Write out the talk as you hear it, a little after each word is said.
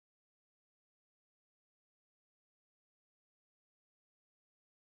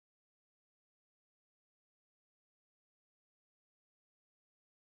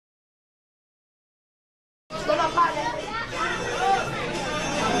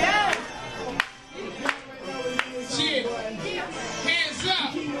Hands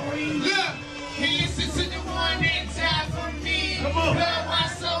up. Look, hands to the one that died for me. Love my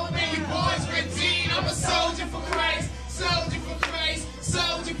soul, many boys redeemed. I'm a soldier for Christ, soldier for Christ,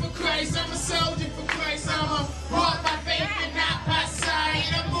 soldier for Christ. I'm a soldier for Christ. I'm a walk by faith and not by sight.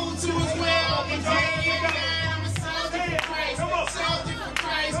 I move to His will every day and night. I'm a soldier for Christ, soldier for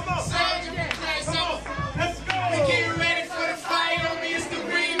Christ, soldier for Christ. We getting ready for the fight. On me, it's the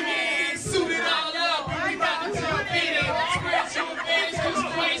remix. Suit it all up, and we about to jump in it. Spiritual advantage, 'cause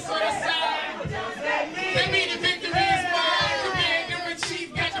Christ on the side. That mean the victory is mine. Commander-in-Chief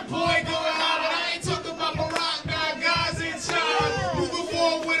got the boy going hard, but I ain't talking about Barack. Now God's in charge. Moving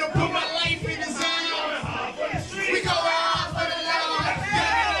forward with him, put my life in His arms. We go hard for the Lord.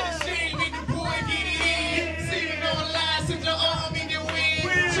 Gotta let the shame make the boy get it in. Sitting on lies to the army to win.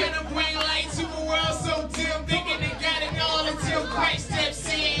 Trying to bring light to a world so dim, thinking they got it all until Christ steps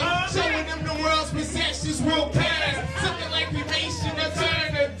in. Showing them the world's possessions will pass. Something like cremation or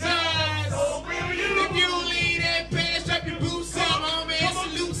turn to dust. If you lead that past, drop your boots on, homie, and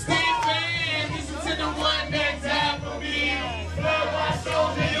salute, stand fast. Listen to the one that died for me. Love my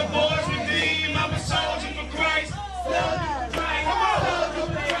soldier, your boys redeemed. I'm a soldier for Christ. Soldier for Christ. Soldier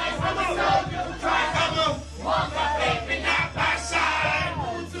for Christ. I'm a soldier for Christ. I'm a walk by faith and not by sight.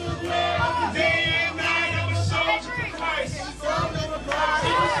 Move to His will day and night. I'm a soldier for Christ. Soldier for Christ.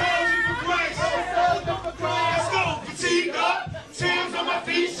 I'm a soldier for Christ. Soldier for Christ. Let's go. Fatigue up. Tears on my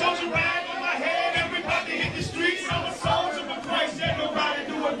feet. Soldier rag on my head. Everybody hit the streets. I'm a soldier for Christ. Ain't nobody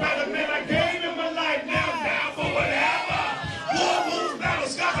do it better, man. I gave Him my life. Now I'm down for whatever. War wounds, battle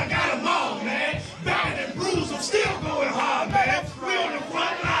scars, I got them all, man. Battered and bruised, I'm still going hard, man. We on the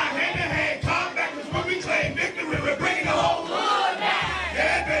front line, hand in hand. Combat is when we claim victory. We're bringing the whole world down.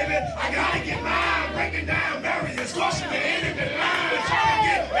 Yeah, baby, I gotta get mine. Breaking down barriers, crossing the enemy line. Trying to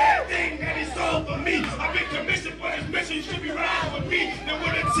get everything that He stole from me. I've been commissioned for this mission. You should be riding with me. And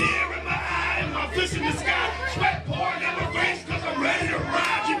with a tear in my eye and my fist in the sky, sweat pouring down my face 'cause I'm ready to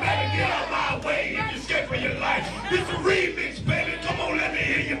ride. You better get out my way if you're scared for your life. This a remix, baby. Come on, let me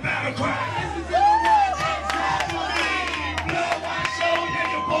hear your battle cry. Blood, white soldier,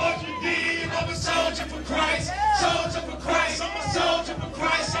 your boys redeemed. I'm a soldier for Christ, soldier for Christ. I'm a soldier for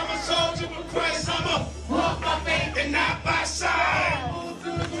Christ. I'm a soldier for Christ. I'm a walk by faith and not by sight.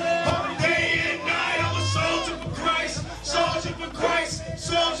 Day and night, I'm a soldier for Christ, soldier for Christ,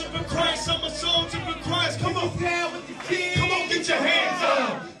 soldier for Christ. I'm a soldier for Christ. Come on, down with the king. Come on, get your hands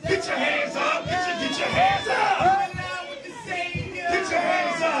up. Get your hands up. Get your hands up. Get your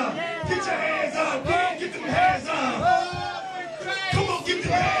hands up. Get your hands up. Come on, get them hands up. Come on, get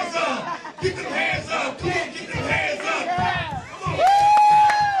them hands up. Get them hands up. Come on, get them hands up. Come on.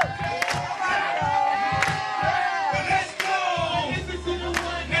 Let's go.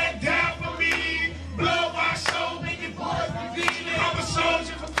 That down for me. Blood wash soul, make your boys redeemed. I'm a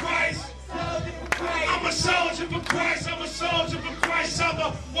soldier for Christ. I'm a soldier for Christ. I'm a soldier for Christ. I'm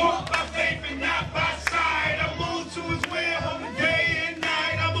a walk by faith and not by sight. I move to His will on the day and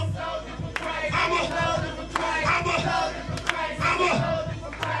night. I'm a soldier for Christ. I'm a soldier for Christ. I'm a soldier for Christ. I'm a soldier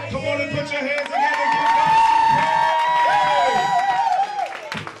for Christ. Come on and put your hands together. Give God some praise.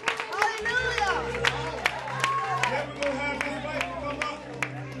 Hallelujah. Then we're gonna have this mic come up.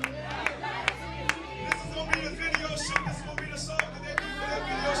 This is gonna be the video shoot. This is gonna be the song that they do for that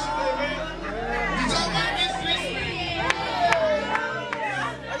video shoot, man.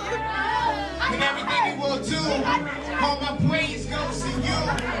 And everything He will do, all my praise goes to You,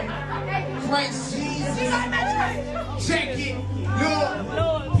 Christ Jesus. Check it,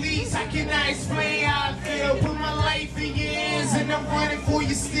 Lord, please, I cannot explain how I feel. Put my life in Your hands and I'm running for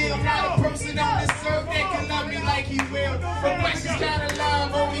You still. Not a person on this earth that can love me like He will. But precious kind of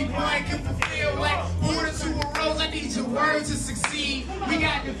love only one can fulfill. Like water to a rose, I need Your word to succeed. We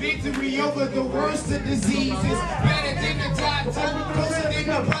got the victory over the worst of diseases. Better than the doctor, closer than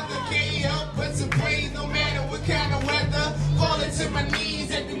the brother. Can't help but to praise no matter what kind of weather. Falling to my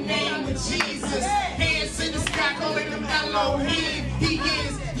knees at the name of Jesus. Hands to the sky, calling Him Elohim. He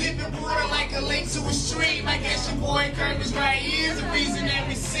is living water like a lake to a stream. I guess your boy Kirk is right. He is the reason that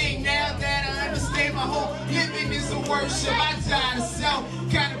we sing. Now that I understand my whole living is a worship, I die to self.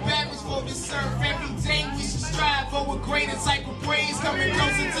 Kind of backwards for this earth. Every day we should strive for a greater type of praise. Coming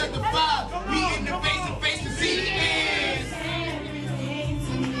closer to the Father. We in the face to face 'cause He is.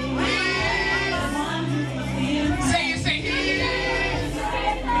 Say it, say He is.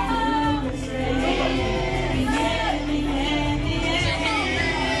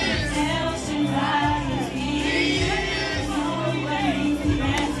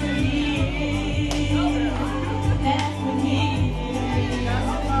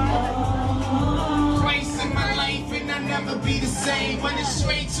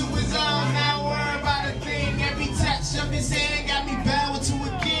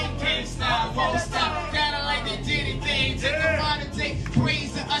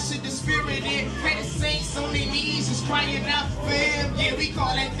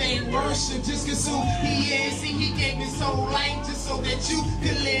 worship just cause who he is. See, he gave his whole life just so that you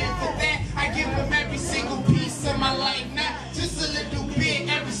could live. For that, I give him every single piece of my life. Not just a little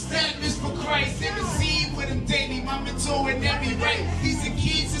bit, every step is for Christ. Intercede with him daily, my mentor in every right. He's the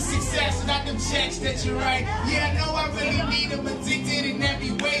key to success, not them checks that you write. Yeah, I know I really need him, addicted in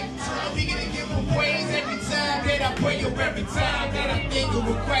every way. So I'm beginning to give him praise every time that I pray, or every time that I think of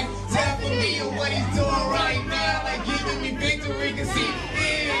Christ. Tell for me of what he's doing right now, like giving me victory, cause he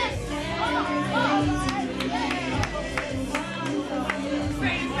is.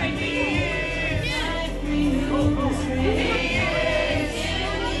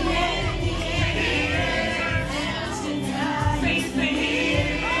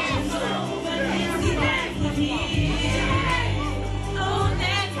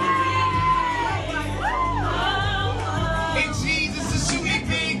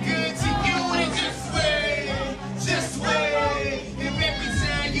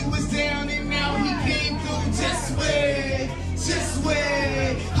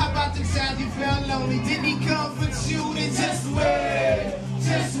 Didn't he comfort you? Then just wait,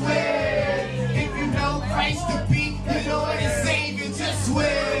 just wait. If you know Christ to be the Lord and Savior, just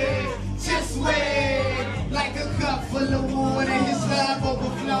wait. Like a cup full of water, his love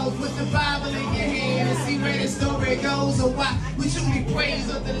overflows. With the Bible in your hand and see where the story goes. Or why we truly praise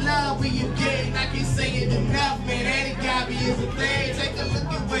of the love we you gain. I can say it enough, man. That it got me as a thing. Take a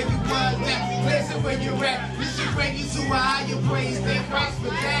look at where you was now. Listen where you're at. This should bring you to a higher praise. Thank Christ for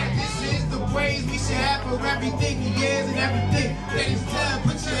that. This is the praise we should have for everything he is and everything that he's